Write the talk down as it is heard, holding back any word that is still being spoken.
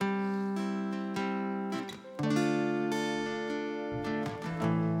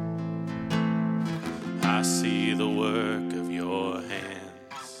I see the work of your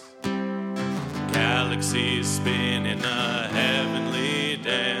hands. Galaxies spin in a heavenly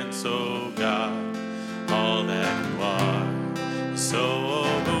dance, oh God, all that you are is so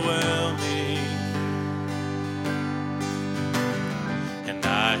overwhelming. And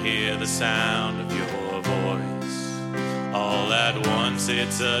I hear the sound of your voice. All at once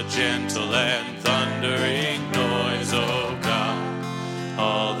it's a gentle and thundering noise, oh God,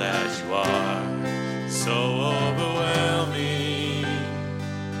 all that you are so overwhelming.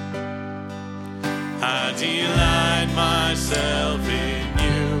 I delight myself in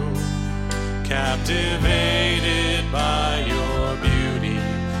you, captivated by your beauty.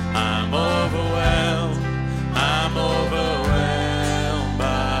 I'm overwhelmed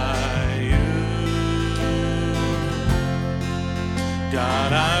by you.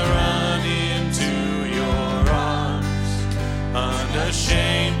 God, I run into your arms,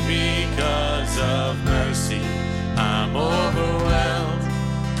 unashamed because of mercy. I'm overwhelmed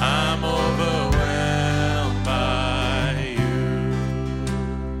by you.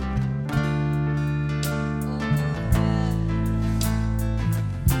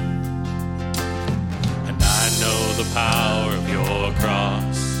 And I know the power of your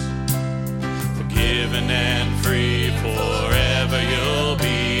cross, forgiven and free forever. You'll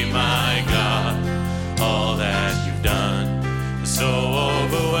be my God. All that you've done is so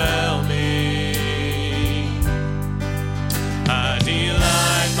overwhelming. I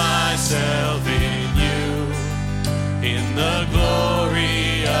delight myself in you, in the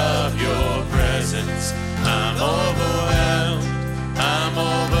glory of your presence. I'm overwhelmed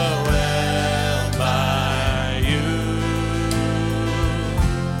by you.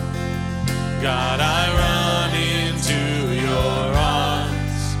 God, I run into your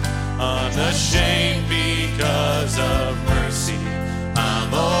arms, unashamed because of mercy.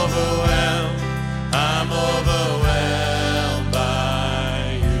 I'm overwhelmed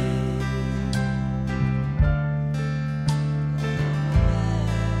by you.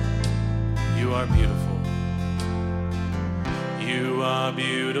 You are beautiful. You are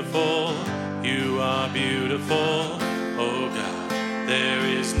beautiful. You are beautiful. Oh God, there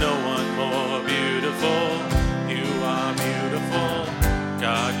is no one more beautiful. You are beautiful.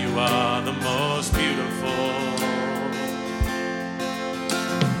 God, you are the most beautiful.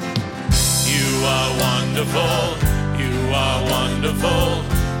 You are wonderful. You are wonderful.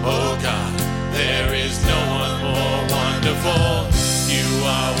 Oh God, there is no one more wonderful. You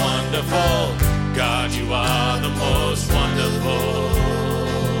are wonderful. God, you are the most wonderful.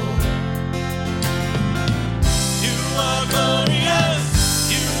 You are glorious.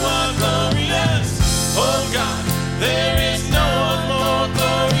 You are glorious. Oh God, there is no one more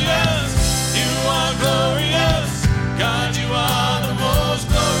glorious. You are glorious. God, you are the most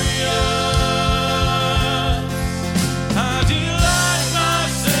glorious. I delight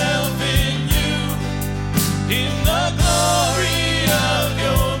myself in you, in the glory of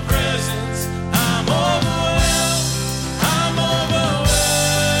your presence. I'm overwhelmed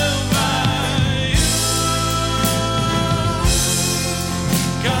by you.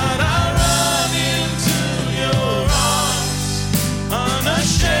 God, I run into your arms,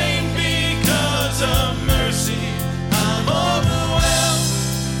 unashamed because of mercy. I'm overwhelmed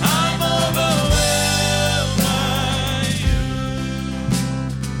by you.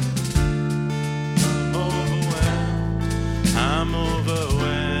 I'm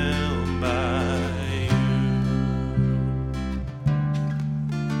overwhelmed by you.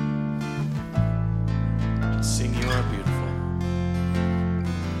 Sing, you are beautiful.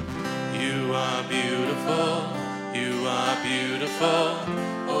 You are beautiful. You are beautiful.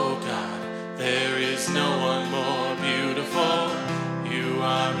 Oh God, there is no one more beautiful. You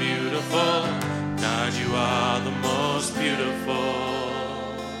are beautiful. God, you are the most beautiful.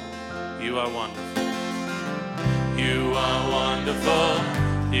 You are wonderful. You are wonderful.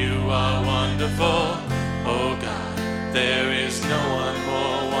 You are wonderful. Oh God, there is no one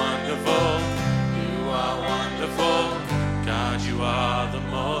more wonderful. You are wonderful. God, you are the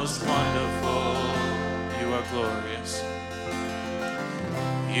most wonderful. You are glorious.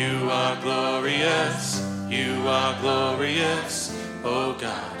 You are glorious. You are glorious. Oh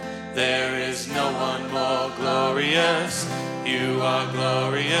God, there is no one more glorious. You are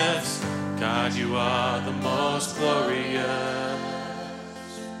glorious. God, you are the most glorious.